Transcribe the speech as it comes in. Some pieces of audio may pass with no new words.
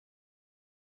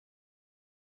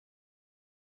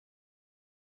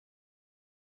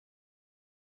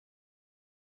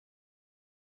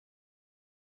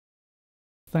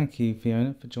Thank you,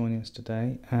 Fiona, for joining us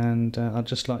today, and I'd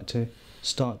just like to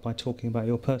start by talking about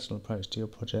your personal approach to your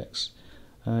projects,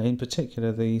 in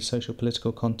particular the social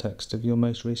political context of your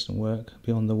most recent work,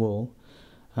 Beyond the Wall,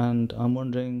 and I'm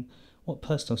wondering what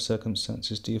personal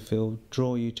circumstances do you feel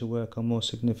draw you to work on more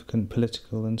significant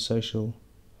political and social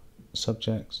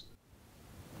subjects?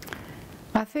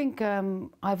 I think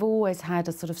I've always had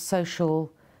a sort of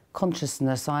social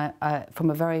consciousness from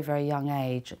a very, very young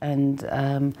age, and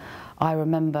I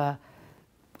remember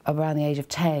around the age of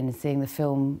 10 seeing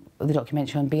the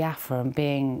documentary on Biafra, and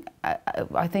being,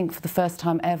 I think for the first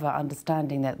time ever,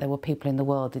 understanding that there were people in the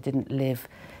world that didn't live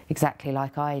exactly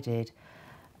like I did.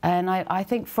 And I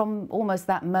think from almost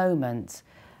that moment,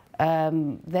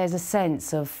 there's a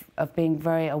sense of being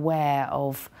very aware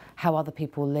of how other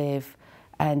people live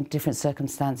and different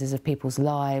circumstances of people's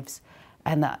lives,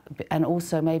 and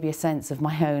also maybe a sense of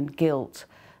my own guilt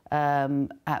at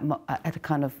a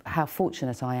kind of how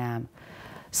fortunate I am.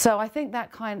 So I think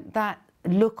that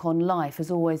look on life has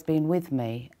always been with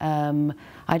me.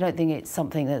 I don't think it's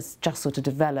something that's just sort of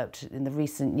developed in the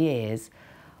recent years,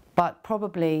 but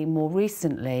probably more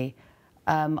recently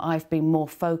I've been more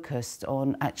focused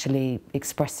on actually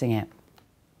expressing it.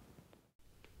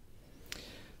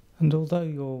 And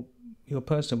although your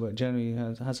personal work generally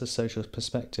has a social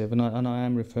perspective, and I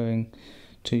am referring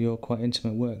to your quite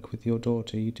intimate work with your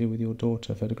daughter, you do with your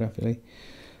daughter photographically,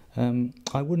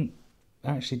 I wouldn't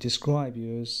actually describe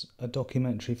you as a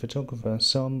documentary photographer,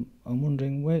 so I'm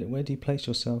wondering where do you place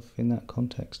yourself in that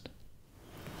context?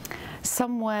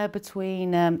 Somewhere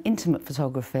between intimate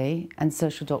photography and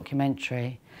social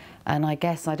documentary. And I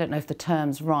guess, I don't know if the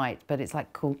term's right, but it's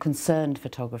like called concerned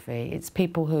photography. It's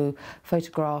people who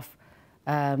photograph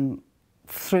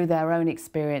through their own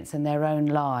experience and their own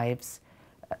lives,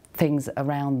 things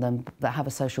around them that have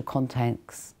a social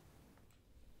context.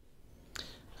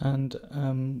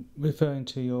 And referring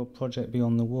to your project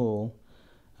Beyond the Wall,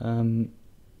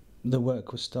 the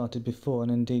work was started before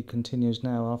and indeed continues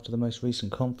now after the most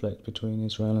recent conflict between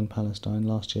Israel and Palestine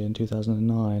last year in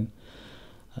 2009.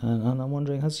 And I'm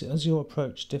wondering, has your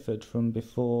approach differed from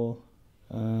before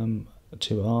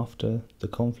to after the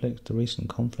conflict, the recent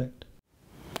conflict?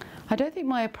 I don't think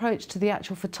my approach to the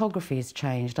actual photography has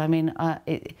changed. I mean,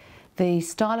 the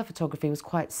style of photography was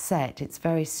quite set. It's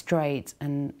very straight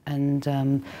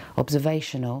and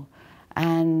observational.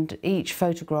 And each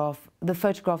photograph, the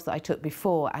photographs that I took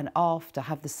before and after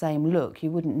have the same look. You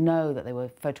wouldn't know that they were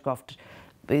photographed,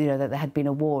 you know, that there had been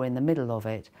a war in the middle of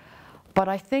it. But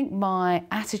I think my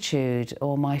attitude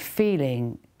or my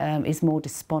feeling is more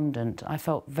despondent. I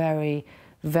felt very,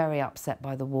 very upset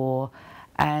by the war,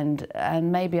 and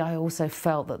maybe I also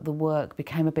felt that the work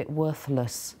became a bit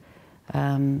worthless.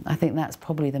 I think that's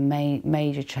probably the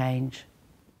major change.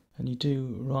 And you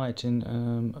do write in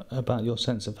about your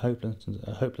sense of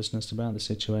hopelessness about the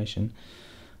situation.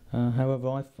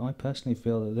 However, I personally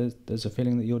feel that there's a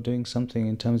feeling that you're doing something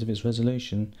in terms of its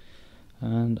resolution.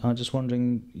 And I'm just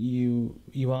wondering,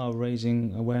 you are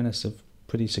raising awareness of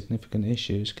pretty significant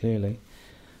issues, clearly.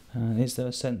 Is there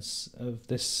a sense of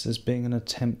this as being an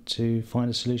attempt to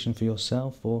find a solution for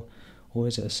yourself, or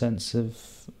is it a sense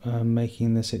of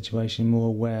making the situation more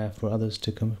aware for others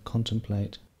to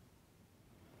contemplate?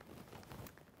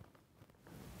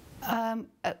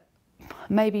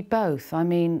 Maybe both. I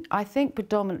mean, I think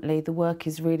predominantly the work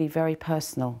is really very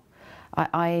personal.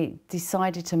 I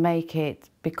decided to make it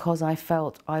because I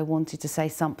felt I wanted to say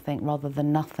something rather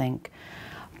than nothing.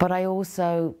 But I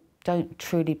also don't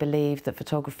truly believe that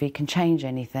photography can change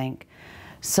anything.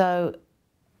 So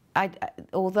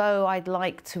although I'd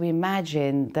like to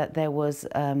imagine that there was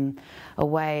a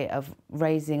way of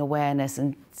raising awareness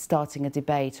and starting a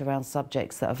debate around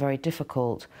subjects that are very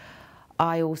difficult,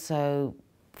 I also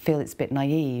feel it's a bit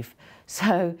naive.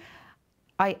 So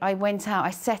I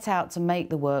set out to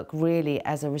make the work really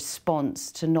as a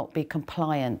response to not be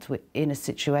compliant in a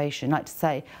situation. Like to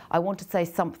say, I want to say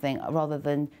something rather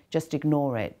than just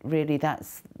ignore it. Really,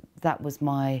 that was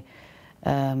my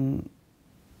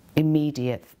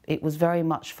immediate. It was very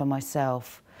much for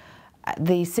myself.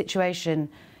 The situation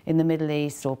in the Middle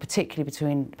East, or particularly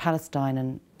between Palestine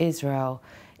and Israel,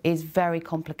 is very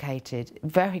complicated,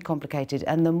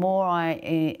 and the more I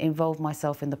involved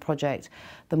myself in the project,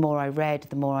 the more I read,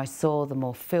 the more I saw, the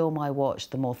more film I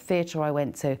watched, the more theatre I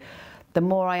went to, the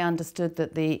more I understood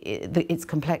that its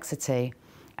complexity,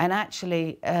 and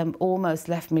actually almost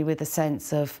left me with a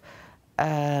sense of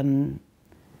where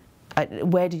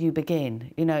do you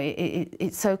begin? You know,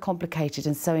 it's so complicated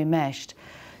and so enmeshed.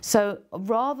 So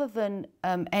rather than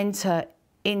enter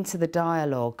into the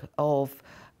dialogue of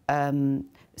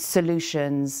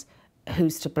solutions,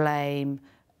 who's to blame,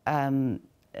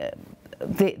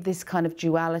 this kind of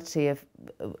duality of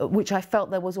which I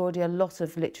felt there was already a lot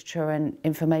of literature and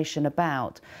information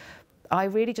about. I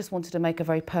really just wanted to make a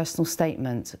very personal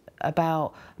statement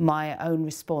about my own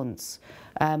response,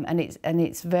 and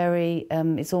it's very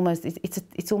it's almost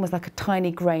like a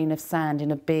tiny grain of sand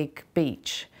in a big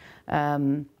beach.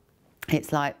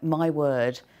 It's like my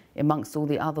word amongst all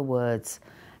the other words,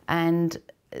 and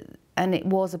it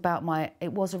was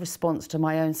a response to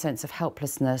my own sense of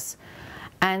helplessness,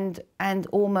 and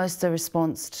almost a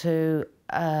response to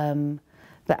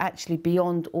that actually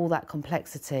beyond all that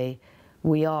complexity,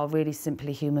 we are really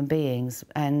simply human beings,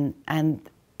 and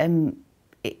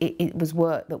it was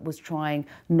work that was trying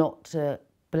not to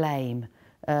blame,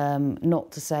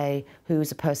 not to say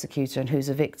who's a persecutor and who's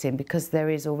a victim, because there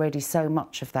is already so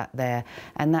much of that there,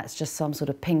 and that's just some sort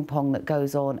of ping pong that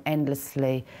goes on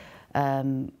endlessly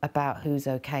about who's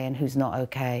okay and who's not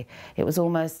okay. It was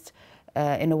almost,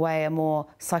 in a way, a more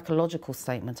psychological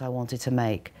statement I wanted to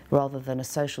make rather than a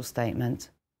social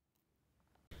statement.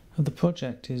 The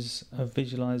project is a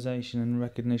visualisation and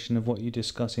recognition of what you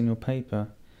discuss in your paper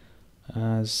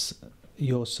as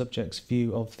your subject's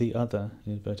view of the other,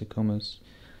 in inverted commas.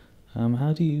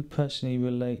 How do you personally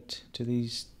relate to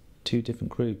these two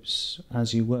different groups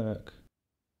as you work?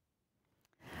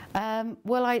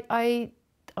 Well, I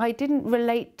didn't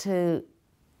relate to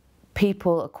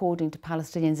people according to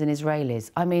Palestinians and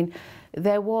Israelis. I mean,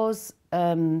 there was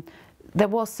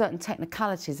certain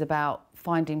technicalities about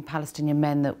finding Palestinian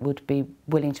men that would be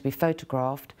willing to be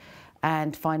photographed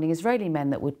and finding Israeli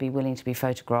men that would be willing to be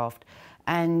photographed.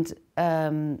 And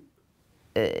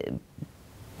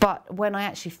but when I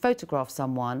actually photographed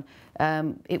someone,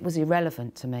 it was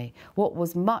irrelevant to me. What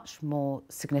was much more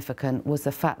significant was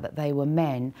the fact that they were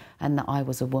men and that I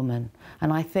was a woman.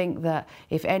 And I think that,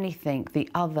 if anything, the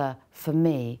other for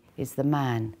me is the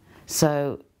man.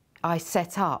 So I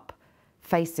set up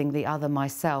facing the other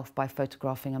myself by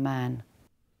photographing a man.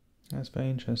 That's very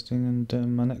interesting,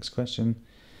 and my next question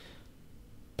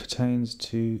pertains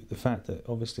to the fact that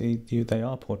obviously they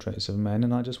are portraits of men,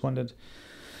 and I just wondered,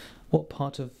 what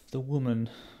part of the woman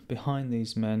behind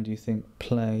these men do you think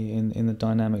play in the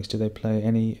dynamics? Do they play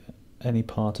any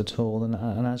part at all?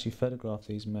 And as you photograph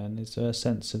these men, is there a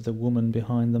sense of the woman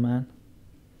behind the man?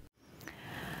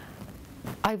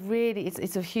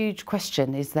 It's a huge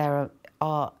question.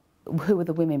 Who are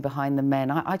the women behind the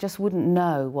men? I just wouldn't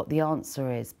know what the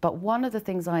answer is. But one of the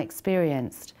things I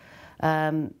experienced,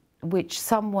 which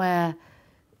somewhere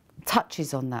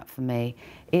touches on that for me,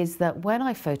 is that when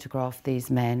I photographed these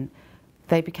men,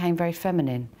 they became very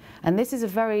feminine. And this is a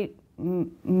very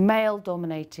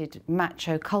male-dominated,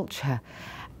 macho culture.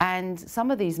 And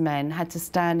some of these men had to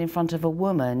stand in front of a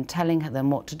woman telling them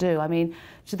what to do. I mean,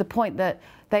 to the point that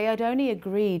they had only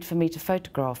agreed for me to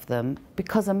photograph them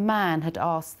because a man had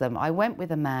asked them. I went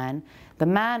with a man. The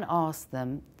man asked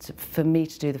them for me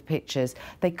to do the pictures.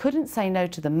 They couldn't say no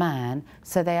to the man,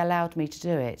 so they allowed me to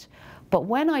do it. But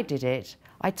when I did it,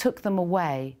 I took them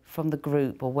away from the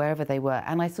group or wherever they were,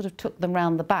 and I sort of took them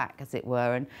round the back, as it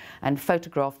were, and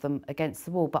photographed them against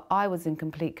the wall. But I was in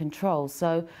complete control.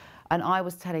 And I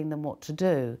was telling them what to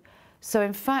do. So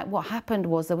in fact, what happened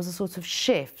was there was a sort of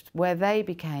shift where they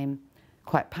became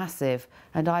quite passive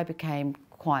and I became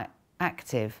quite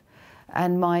active.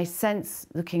 And my sense,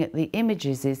 looking at the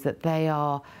images, is that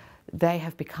they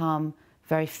have become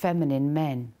very feminine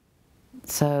men.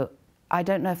 So I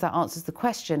don't know if that answers the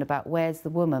question about where's the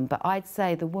woman, but I'd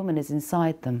say the woman is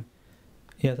inside them.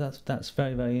 Yeah, that's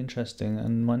very, very interesting.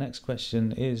 And my next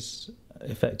question is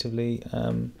effectively,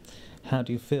 how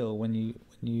do you feel when you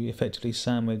effectively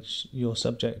sandwich your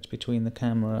subject between the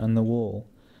camera and the wall,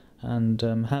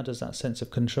 and how does that sense of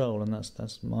control, and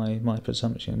that's my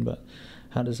presumption, but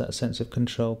how does that sense of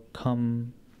control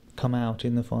come out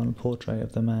in the final portrait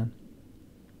of the man?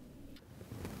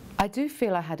 I do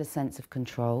feel I had a sense of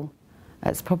control.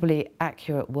 That's probably an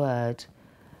accurate word.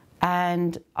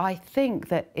 And I think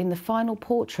that in the final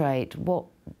portrait, what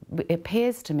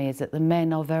appears to me is that the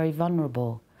men are very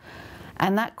vulnerable.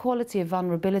 And that quality of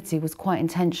vulnerability was quite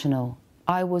intentional.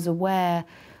 I was aware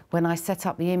when I set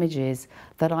up the images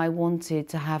that I wanted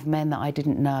to have men that I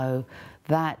didn't know,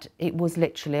 that it was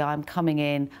literally, I'm coming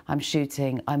in, I'm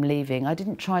shooting, I'm leaving. I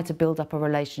didn't try to build up a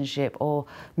relationship or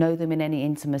know them in any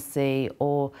intimacy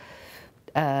or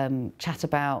chat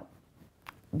about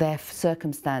their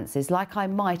circumstances like I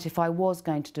might if I was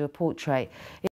going to do a portrait.